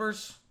 no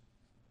Clippers.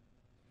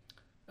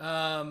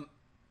 No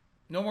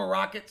more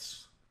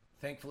Rockets,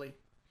 thankfully.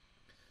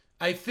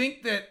 I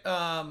think that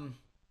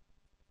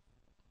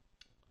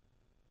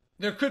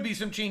there could be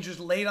some changes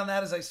late on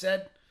that, as I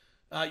said.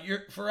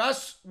 For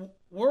us,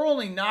 we're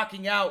only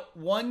knocking out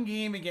 1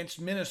 game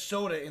against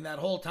Minnesota in that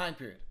whole time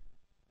period.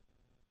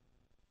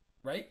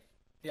 Right?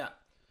 Yeah.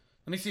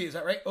 Let me see. Is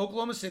that right?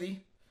 Oklahoma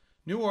City,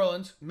 New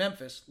Orleans,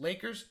 Memphis,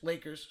 Lakers,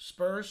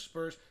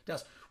 Spurs,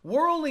 Dallas.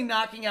 We're only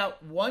knocking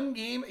out 1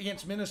 game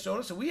against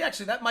Minnesota. So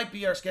that might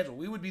be our schedule.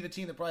 We would be the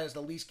team that probably has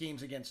the least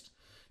games against,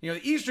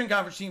 the Eastern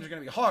Conference teams are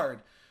going to be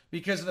hard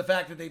because of the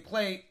fact that they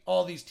play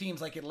all these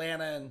teams like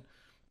Atlanta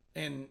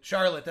and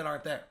Charlotte that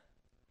aren't there.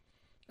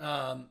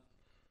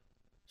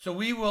 So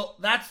we will,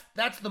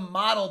 that's the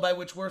model by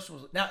which we're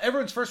supposed to. Now,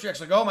 everyone's first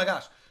reaction is oh my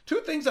gosh. 2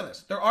 things on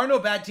this. There are no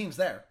bad teams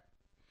there.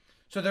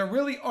 So there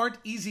really aren't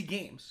easy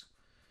games.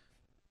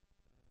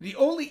 The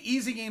only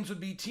easy games would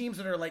be teams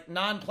that are like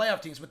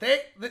non-playoff teams. But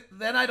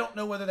then I don't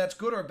know whether that's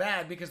good or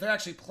bad because they're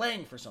actually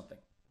playing for something.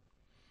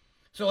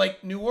 So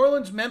like New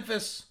Orleans,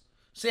 Memphis,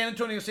 San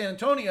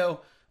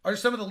Antonio are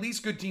some of the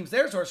least good teams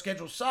there. So our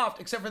schedule's soft,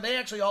 except for they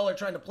actually all are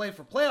trying to play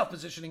for playoff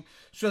positioning.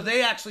 So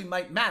they actually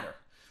might matter.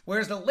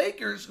 Whereas the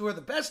Lakers, who are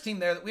the best team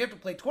there that we have to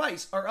play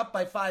twice, are up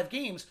by 5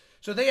 games.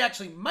 So they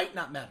actually might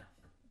not matter.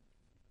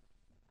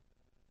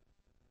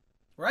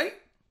 Right?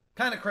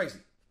 Kind of crazy.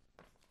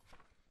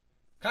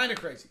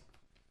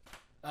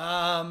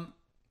 Let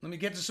me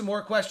get to some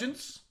more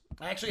questions.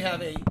 I actually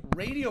have a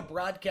radio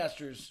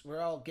broadcasters.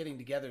 We're all getting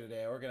together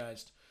today. I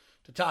organized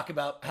to talk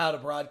about how to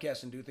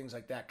broadcast and do things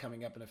like that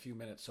coming up in a few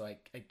minutes. So I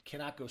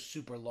cannot go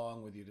super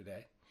long with you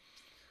today.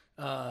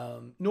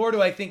 Nor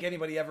do I think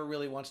anybody ever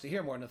really wants to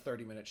hear more than a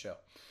 30-minute show.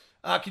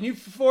 Can you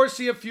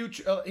foresee a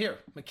future? Here,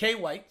 McKay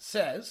White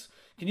says,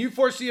 can you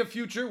foresee a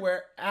future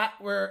where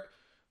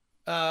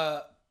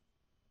Adam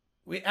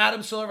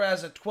Silver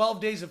has a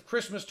 12 days of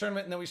Christmas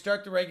tournament and then we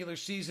start the regular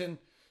season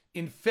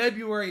in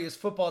February as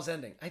football's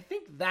ending? I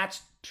think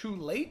that's too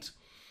late,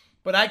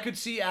 but I could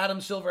see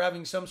Adam Silver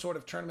having some sort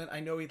of tournament.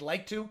 I know he'd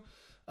like to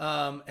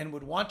and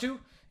would want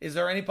to. Is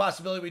there any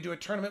possibility we do a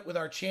tournament with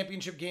our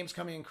championship games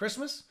coming in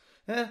Christmas?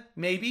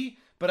 Maybe,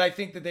 but I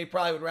think that they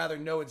probably would rather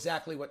know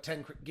exactly what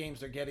 10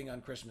 games they're getting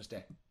on Christmas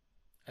Day,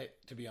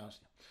 to be honest.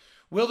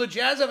 Will the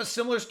Jazz have a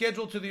similar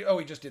schedule to the... Oh,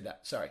 we just did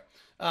that. Sorry.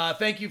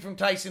 Thank you from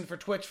Tyson for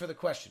Twitch for the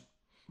question.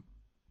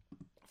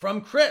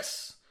 From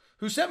Chris,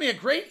 who sent me a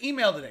great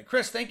email today.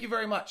 Chris, thank you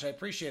very much. I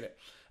appreciate it.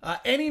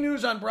 Any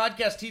news on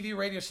broadcast TV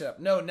radio setup?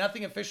 No,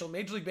 nothing official.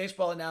 Major League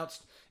Baseball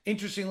announced,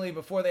 interestingly,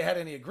 before they had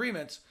any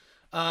agreements,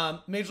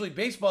 Major League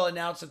Baseball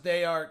announced that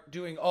they are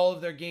doing all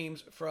of their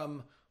games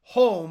from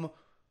home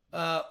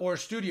or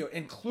studio,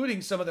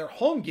 including some of their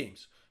home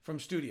games from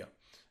studio.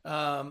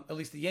 At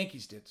least the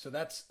Yankees did. So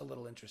that's a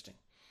little interesting.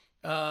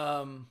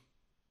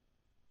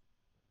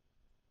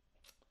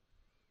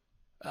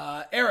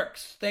 Eric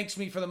thanks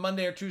me for the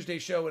Monday or Tuesday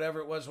show, whatever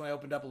it was when I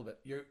opened up a little bit.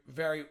 You're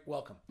very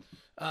welcome.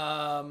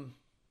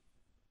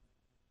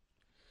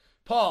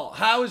 Paul,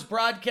 how is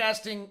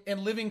broadcasting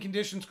and living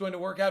conditions going to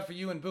work out for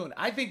you and Boone?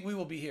 I think we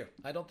will be here.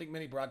 I don't think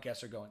many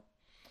broadcasts are going.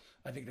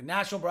 I think the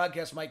national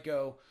broadcast might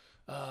go.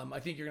 I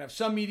think you're going to have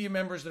some media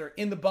members that are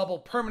in the bubble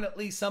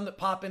permanently, some that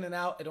pop in and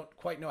out. I don't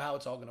quite know how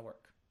it's all going to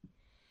work.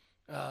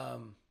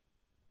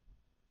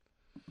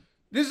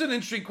 This is an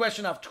interesting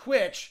question off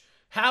Twitch.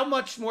 How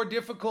much more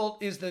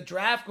difficult is the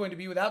draft going to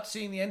be without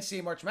seeing the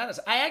NCAA March Madness?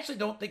 I actually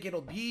don't think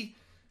it'll be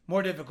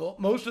more difficult.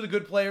 Most of the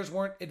good players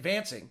weren't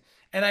advancing.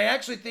 And I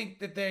actually think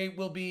that they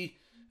will be,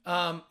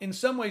 in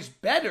some ways,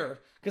 better,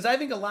 because I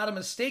think a lot of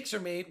mistakes are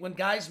made when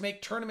guys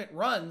make tournament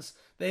runs.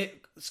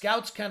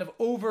 Scouts kind of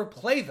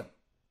overplay them.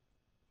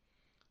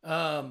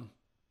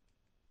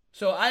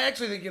 So I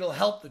actually think it'll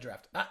help the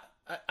draft. I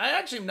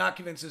actually am not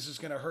convinced this is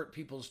going to hurt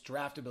people's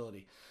draft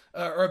ability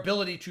or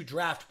ability to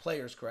draft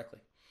players correctly.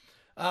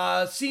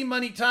 C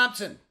Money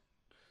Thompson.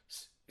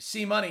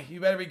 C Money, you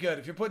better be good.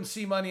 If you're putting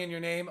C Money in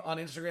your name on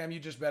Instagram, you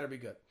just better be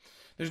good.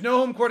 There's no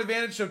home court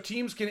advantage, so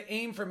teams can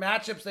aim for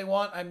matchups they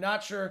want. I'm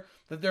not sure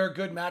that there are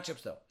good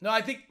matchups, though. No,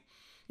 I think,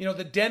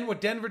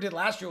 what Denver did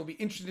last year will be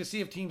interesting to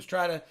see if teams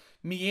try to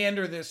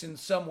meander this in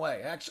some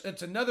way. Actually,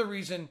 it's another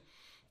reason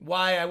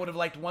why I would have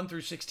liked 1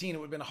 through 16. It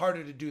would have been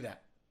harder to do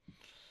that.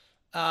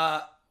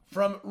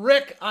 From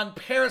Rick on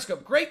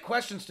Periscope. Great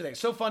questions today.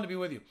 So fun to be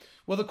with you.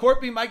 Will the court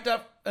be mic'd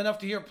up enough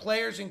to hear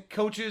players and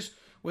coaches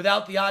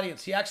without the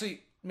audience? He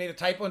actually made a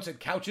typo and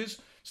said couches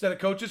instead of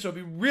coaches, so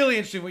it'd be really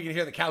interesting if we could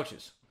hear the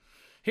couches.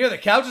 Hear the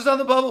couches on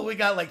the bubble? We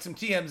got like some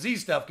TMZ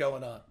stuff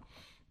going on.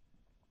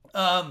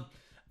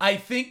 I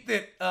think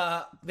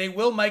that they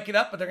will mic it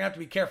up, but they're going to have to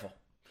be careful.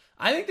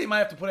 I think they might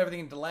have to put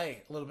everything in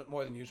delay a little bit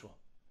more than usual.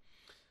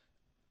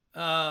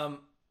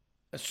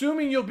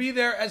 Assuming you'll be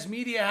there as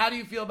media, how do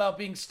you feel about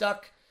being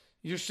stuck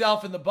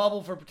yourself in the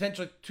bubble for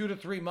potentially 2 to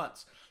 3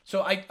 months?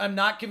 So I'm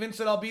not convinced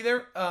that I'll be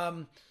there.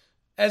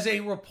 As a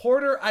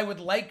reporter, I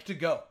would like to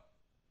go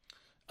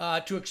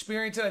to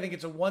experience it. I think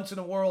it's a once in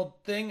a world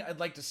thing. I'd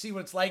like to see what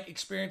it's like,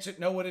 experience it,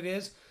 know what it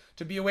is.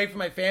 To be away from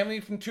my family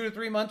from 2 to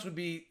 3 months would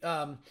be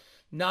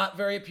not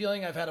very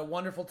appealing. I've had a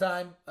wonderful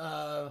time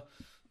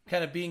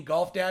kind of being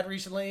golf dad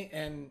recently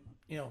and,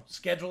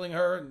 scheduling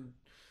her and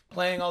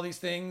playing all these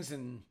things.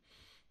 And,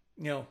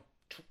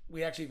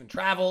 we actually even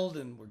traveled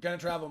and we're going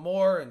to travel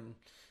more. And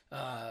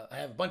I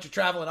have a bunch of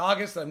travel in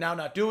August that I'm now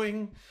not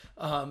doing.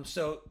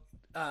 So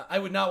I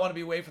would not want to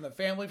be away from the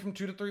family from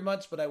 2 to 3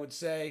 months, but I would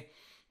say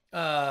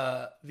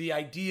the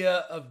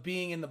idea of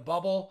being in the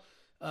bubble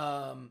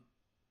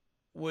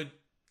would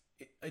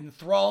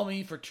enthrall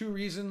me for 2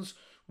 reasons.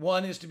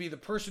 One is to be the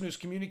person who's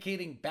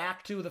communicating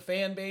back to the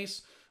fan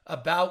base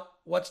about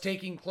what's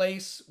taking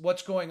place,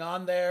 what's going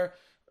on there,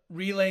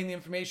 relaying the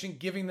information,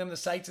 giving them the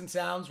sights and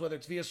sounds, whether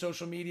it's via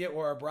social media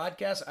or our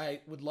broadcast. I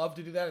would love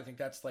to do that. I think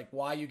that's like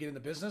why you get in the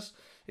business,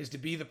 is to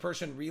be the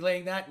person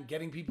relaying that and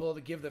getting people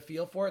to give the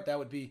feel for it. That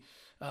would be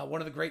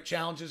one of the great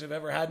challenges I've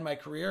ever had in my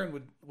career,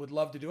 and would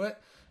love to do it.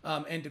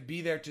 And to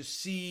be there to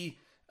see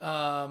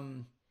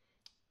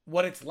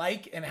what it's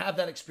like and have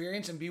that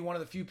experience and be one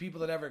of the few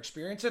people that ever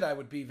experience it. I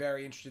would be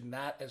very interested in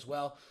that as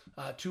well.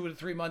 2 to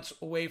 3 months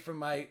away from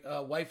my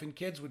wife and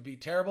kids would be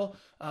terrible.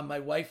 My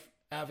wife,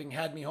 having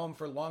had me home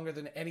for longer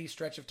than any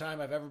stretch of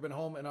time I've ever been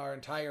home in our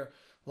entire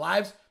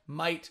lives,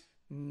 might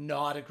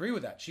not agree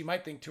with that. She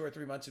might think 2 or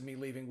 3 months of me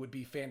leaving would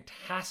be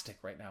fantastic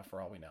right now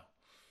for all we know.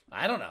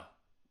 I don't know.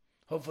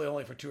 Hopefully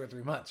only for 2 or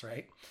 3 months,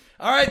 right?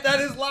 All right,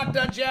 that is Locked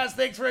on Jazz.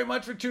 Thanks very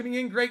much for tuning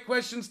in. Great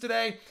questions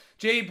today.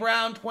 J.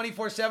 Brown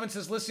 24/7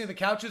 says listening to the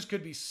couches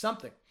could be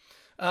something.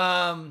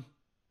 Well,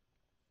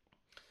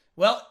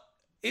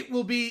 it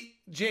will be,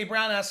 Jay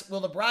Brown asks, how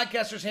will the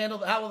broadcasters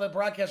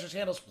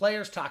handle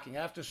players talking?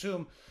 I have to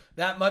assume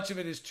that much of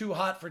it is too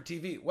hot for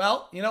TV.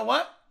 Well, you know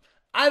what?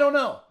 I don't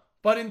know.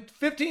 But in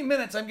 15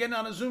 minutes, I'm getting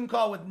on a Zoom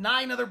call with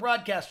 9 other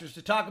broadcasters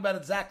to talk about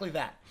exactly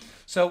that.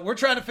 So we're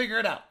trying to figure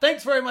it out.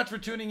 Thanks very much for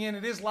tuning in.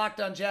 It is Locked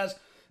On Jazz,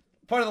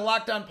 part of the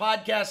Locked On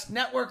Podcast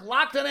Network.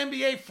 Locked On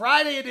NBA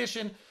Friday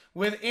edition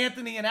with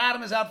Anthony and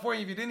Adam is out for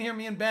you. If you didn't hear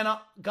me and Ben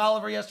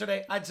Golliver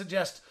yesterday, I'd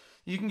suggest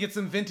you can get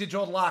some vintage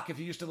old Locke. If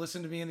you used to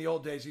listen to me in the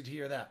old days, you'd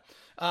hear that.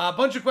 A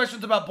bunch of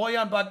questions about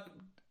Bojan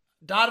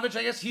Bogdanovic.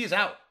 I guess he is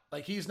out.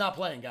 Like, he's not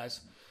playing,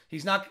 guys.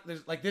 He's not,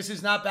 like, this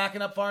is not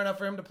backing up far enough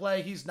for him to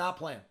play. He's not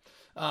playing.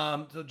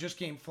 So just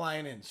came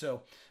flying in.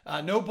 So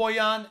no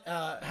Bojan,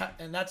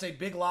 and that's a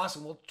big loss,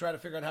 and we'll try to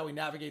figure out how we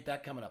navigate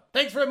that coming up.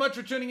 Thanks very much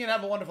for tuning in.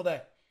 Have a wonderful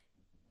day.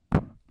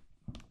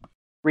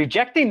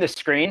 Rejecting the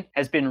Screen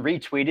has been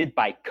retweeted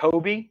by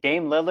Kobe,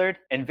 Dame Lillard,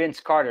 and Vince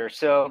Carter.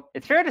 So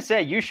it's fair to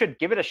say you should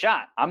give it a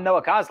shot. I'm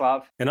Noah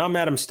Kozlov. And I'm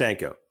Adam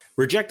Stanko.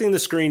 Rejecting the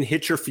Screen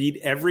hits your feed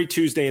every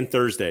Tuesday and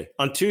Thursday.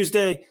 On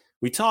Tuesday,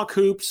 we talk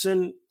hoops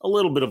and a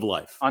little bit of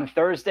life. On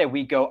Thursday,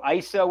 we go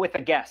ISO with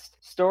a guest.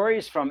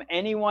 Stories from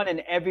anyone and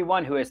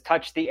everyone who has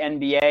touched the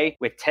NBA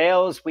with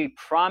tales we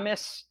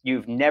promise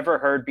you've never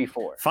heard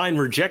before. Find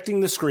Rejecting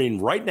the Screen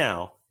right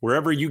now,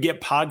 wherever you get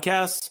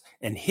podcasts,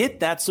 and hit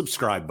that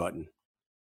subscribe button.